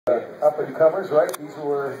Up-and-comers, right? These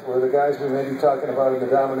were the guys we may be talking about in the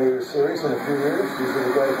Dominator series in a few years. These are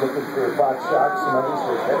the guys looking for Fox Shocks and others.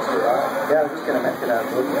 That's right. Yeah, I was just going to mention, I was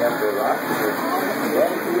looking at the roster here.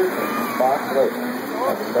 Danny Peters and Fox Lake.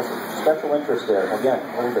 That's a special interest there. Again,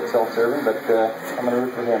 a little bit self-serving, but I'm going to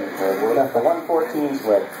root for him. We're the 114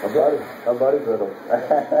 sled. A buddy with him.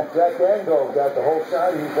 Jack Angle got the whole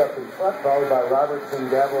shot. He's up in front, followed by Robertson,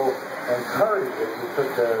 Gabo, and Cardi as he took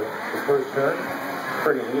the first turn.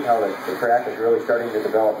 Pretty neat how the track is really starting to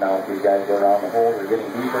develop now. With these guys go around, the holes are getting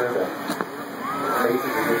deeper, the faces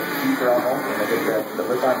are getting deeper almost, and they get the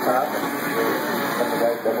lip on top, and some of the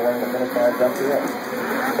guys doubling the finish line jump here, and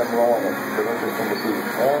some rolling it. It's interesting to see.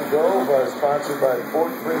 And Grove, sponsored by Fort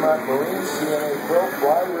Fremont Marine, CNA Pro,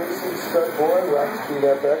 Fly Racing, Stud Boy, Rockspeed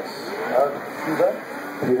FX, Cuba.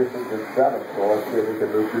 Peterson's in 7th, so let's see if we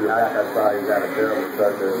can move through the back. I saw he's got a terrible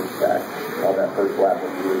start there in the back. On that first lap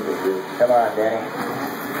was really good. Come on, Danny.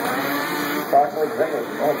 Fox Lake Zinger.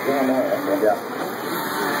 Oh, damn, okay, yeah.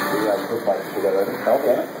 We got two bikes together.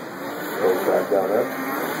 Okay. Goes back down there.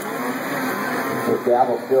 So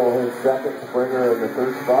Gabo still his second, Springer in the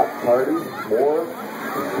third spot. Hardy, Moore.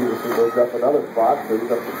 Peterson goes up another spot, so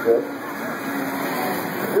he's up to 6th.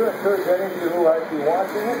 I do encourage any of you who might be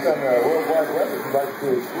watching us on the World Wide Web, if you'd like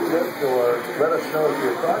to see this or let us know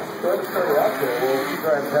your thoughts, let us know out there. We'll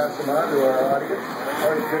try and pass them on to our audience.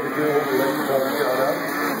 Always good to do what we like to call a shout out.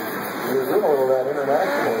 We're doing a little of that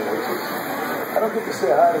internationally, which is, I don't get to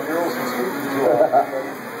say hi to girls in Sweden too often,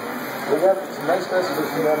 but we have some nice messages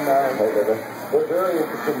from them now. They're very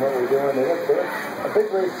interested in what we're doing. They have a big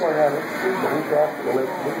race going on next week, the week after the Lake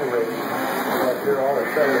Leader race. Up here all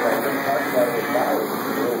excited about them talking about it with Molly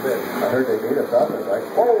a little bit. I heard they beat us up. It's like,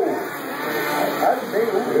 oh! How did they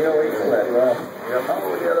lose? 808 sled. Yeah,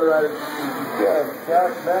 oh, the other rider. Yeah,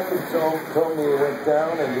 Josh Mackintosh told me he went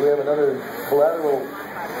down, and we have another collateral.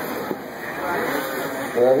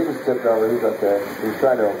 Yeah, he was tipped over. He's up there. He was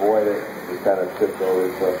trying to avoid it. He kind of tipped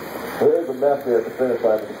over. So there's a mess here at the finish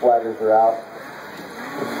line. The flaggers are out.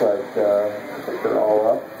 Looks like I think they're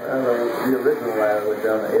all up. The original rider went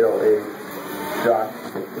down to 808. Josh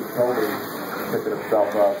Tony picking himself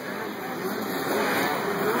up.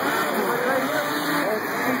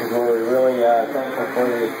 This is where we're really thankful for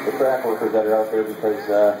the track workers that are out there, because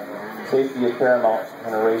safety is paramount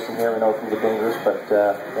in a racing here. We know it can get dangerous, but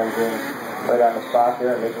them being right on the spot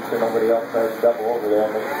there and making sure nobody else tries to double over there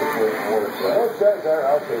and make the situation worse. Those guys are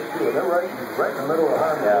out there too. They're right in the middle of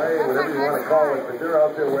Harmon Way, whatever you want to call it, but they're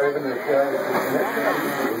out there waving their flags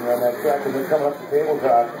on that track, and they're coming up the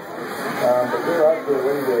tabletop. But they're out there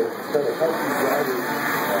ready to set a healthy drivers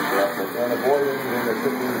and avoid anything that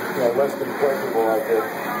could be less than pleasurable out there.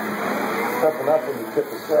 Tough enough when you tip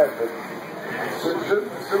the sled, but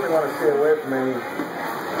certainly want to stay away from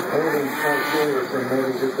anything more serious than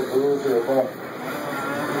maybe just a bruise or a bump.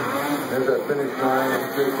 There's that finish line, and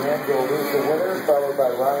Jake Angle is the winner, followed by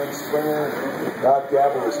Ryan Springer. Rob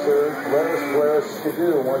Gabo is third. Lennis Blair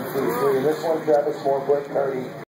Skidoo, 1, 2, 3. And this one, Travis Moore, Brett Carty.